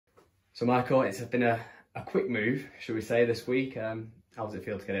So Michael, it's been a quick move, should we say, this week. How does it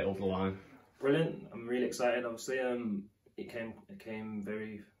feel to get it over the line? Brilliant. I'm really excited. Obviously, it came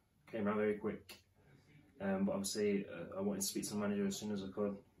around very quick. But obviously, I wanted to speak to the manager as soon as I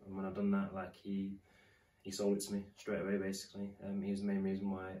could, and when I've done that, like he sold it to me straight away. Basically, he was the main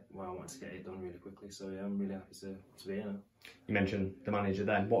reason why I wanted to get it done really quickly. So yeah, I'm really happy to be here now. You mentioned the manager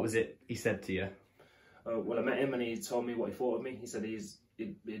then. What was it he said to you? Well, I met him and he told me what he thought of me. He said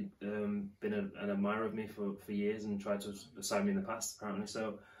he'd been an admirer of me for years and tried to sign me in the past, apparently.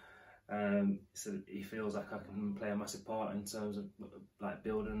 So he said he feels like I can play a massive part in terms of like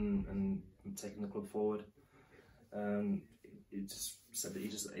building and taking the club forward. He just said that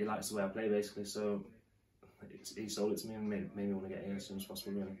he likes the way I play, basically. So he sold it to me and made me want to get here as soon as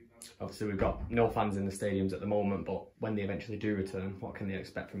possible, really. Obviously, we've got no fans in the stadiums at the moment, but when they eventually do return, what can they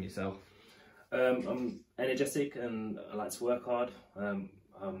expect from yourself? I'm energetic and I like to work hard. I'm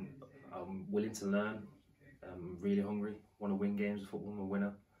willing to learn. I'm really hungry. Want to win games of football. I'm a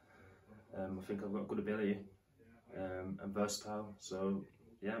winner. I think I've got good ability. I'm versatile. So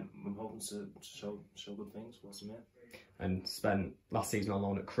yeah, I'm hoping to show good things whilst I'm here. And spent last season on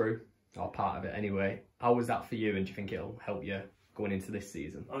loan at Crewe, or part of it anyway. How was that for you, and do you think it'll help you going into this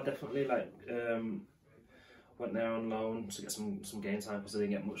season? Oh, definitely. Went there on loan to get some game time because I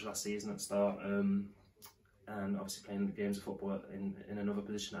didn't get much last season at the start. And obviously playing the games of football in another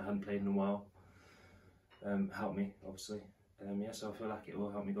position I hadn't played in a while helped me, obviously. Yeah, so I feel like it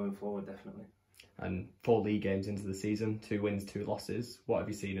will help me going forward, definitely. And 4 league games into the season, 2 wins, 2 losses. What have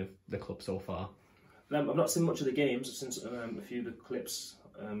you seen of the club so far? I've not seen much of the games. I've seen a few of the clips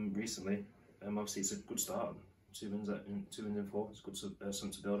recently. Obviously, it's a good start. 2 wins in 4. It's good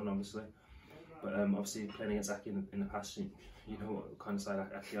something to build on, obviously. But obviously, playing against Aki in the past, you know what kind of side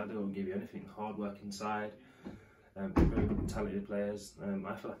Aki are. They don't give you anything. Hard working side. Very good, talented players.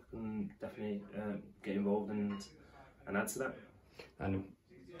 I feel like I can definitely get involved and add to that. And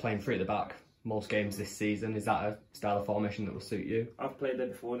playing 3 at the back most games this season, is that a style of formation that will suit you? I've played there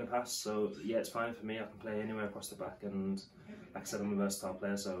before in the past, so yeah, it's fine for me. I can play anywhere across the back, and like I said, I'm a versatile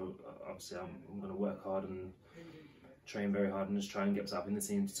player, so obviously I'm going to work hard and train very hard and just try and get myself in the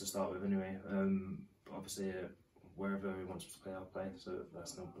team to start with anyway. But obviously, wherever he wants me to play, I'll play, so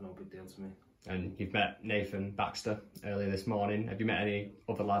that's no big deal to me. And you've met Nathan Baxter earlier this morning. Have you met any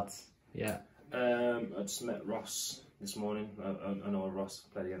other lads yet? I just met Ross this morning. I know Ross,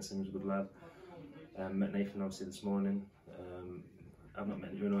 played against him, he's a good lad. Met Nathan obviously this morning. I've not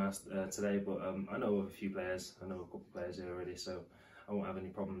met anyone else today, but I know of a few players. I know a couple of players here already, so I won't have any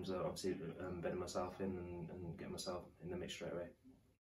problems obviously bedding myself in and getting myself in the mix straight away.